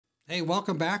Hey,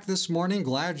 welcome back this morning.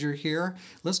 Glad you're here.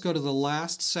 Let's go to the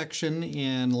last section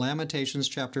in Lamentations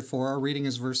chapter 4. Our reading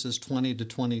is verses 20 to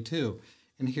 22.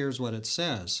 And here's what it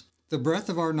says. The breath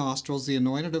of our nostrils, the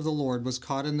anointed of the Lord, was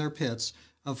caught in their pits,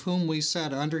 of whom we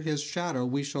said, under his shadow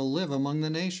we shall live among the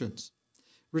nations.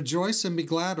 Rejoice and be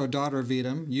glad, O daughter of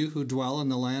Edom, you who dwell in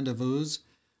the land of Uz.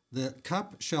 The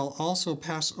cup shall also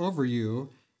pass over you,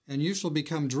 and you shall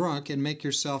become drunk and make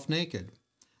yourself naked.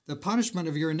 The punishment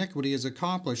of your iniquity is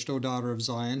accomplished, O daughter of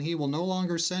Zion. He will no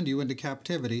longer send you into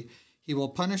captivity. He will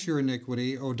punish your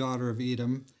iniquity, O daughter of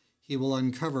Edom. He will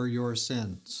uncover your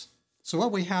sins. So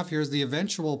what we have here is the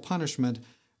eventual punishment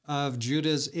of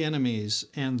Judah's enemies,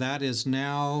 and that is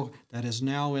now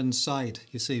in sight.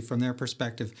 You see, from their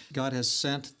perspective, God has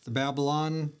sent the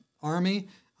Babylon army.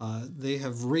 They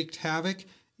have wreaked havoc.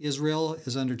 Israel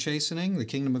is under chastening. The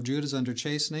kingdom of Judah is under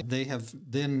chastening. They have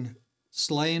then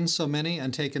slain so many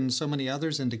and taken so many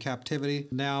others into captivity.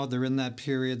 Now they're in that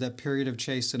period of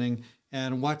chastening.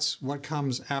 And what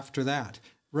comes after that?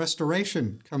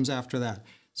 Restoration comes after that.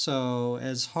 So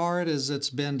as hard as it's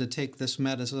been to take this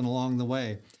medicine along the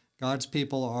way, God's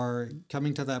people are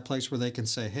coming to that place where they can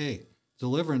say, hey,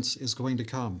 deliverance is going to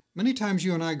come. Many times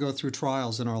you and I go through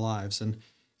trials in our lives, and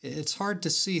it's hard to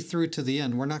see through to the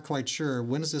end. We're not quite sure,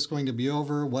 when is this going to be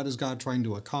over? What is God trying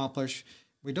to accomplish?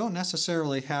 We don't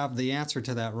necessarily have the answer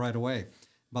to that right away.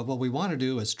 But what we want to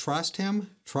do is trust Him,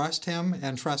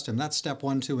 and trust Him. That's step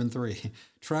 1, 2, and 3.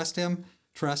 Trust Him,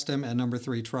 and number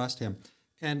 3, trust Him.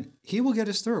 And He will get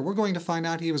us through. We're going to find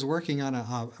out He was working on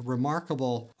a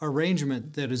remarkable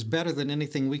arrangement that is better than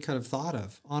anything we could have thought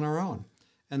of on our own.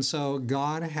 And so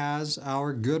God has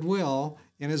our goodwill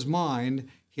in His mind.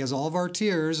 He has all of our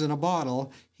tears in a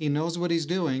bottle. He knows what He's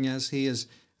doing as He is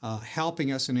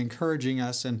helping us and encouraging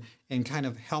us and kind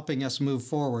of helping us move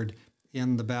forward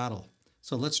in the battle.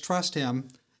 So let's trust Him.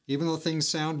 Even though things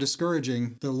sound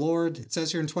discouraging, the Lord, it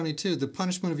says here in 22, the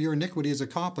punishment of your iniquity is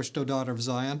accomplished, O daughter of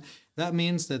Zion. That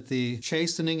means that the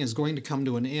chastening is going to come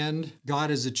to an end.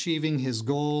 God is achieving His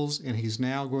goals, and He's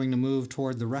now going to move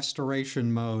toward the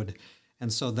restoration mode.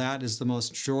 And so that is the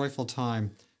most joyful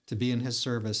time to be in His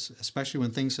service, especially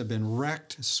when things have been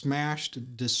wrecked,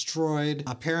 smashed, destroyed,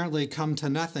 apparently come to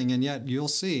nothing. And yet you'll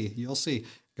see,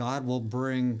 God will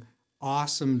bring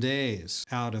awesome days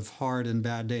out of hard and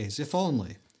bad days, if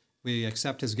only we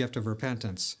accept His gift of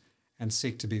repentance and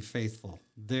seek to be faithful.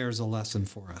 There's a lesson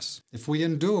for us. If we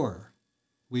endure,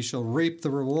 we shall reap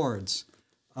the rewards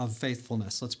of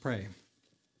faithfulness. Let's pray.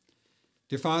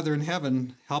 Dear Father in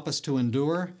heaven, help us to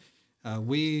endure.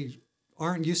 We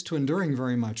aren't used to enduring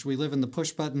very much. We live in the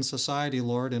push-button society,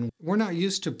 Lord, and we're not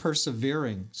used to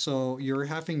persevering. So you're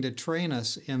having to train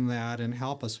us in that and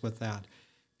help us with that.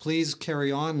 Please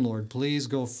carry on, Lord. Please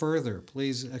go further.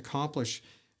 Please accomplish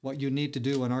what you need to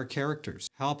do in our characters.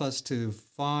 Help us to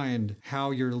find how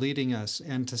you're leading us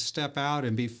and to step out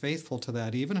and be faithful to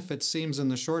that, even if it seems in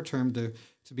the short term to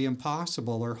be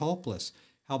impossible or hopeless.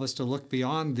 Help us to look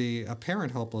beyond the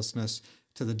apparent hopelessness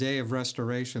to the day of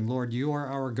restoration. Lord, you are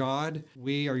our God.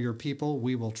 We are your people.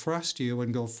 We will trust you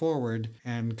and go forward.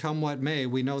 And come what may,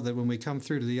 we know that when we come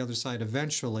through to the other side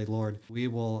eventually, Lord, we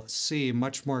will see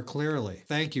much more clearly.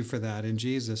 Thank you for that. In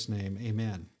Jesus' name,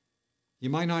 amen. You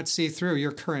might not see through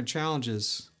your current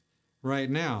challenges right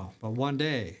now, but one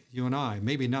day, you and I,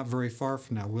 maybe not very far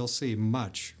from now, we'll see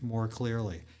much more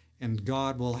clearly. And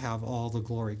God will have all the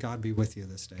glory. God be with you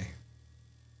this day.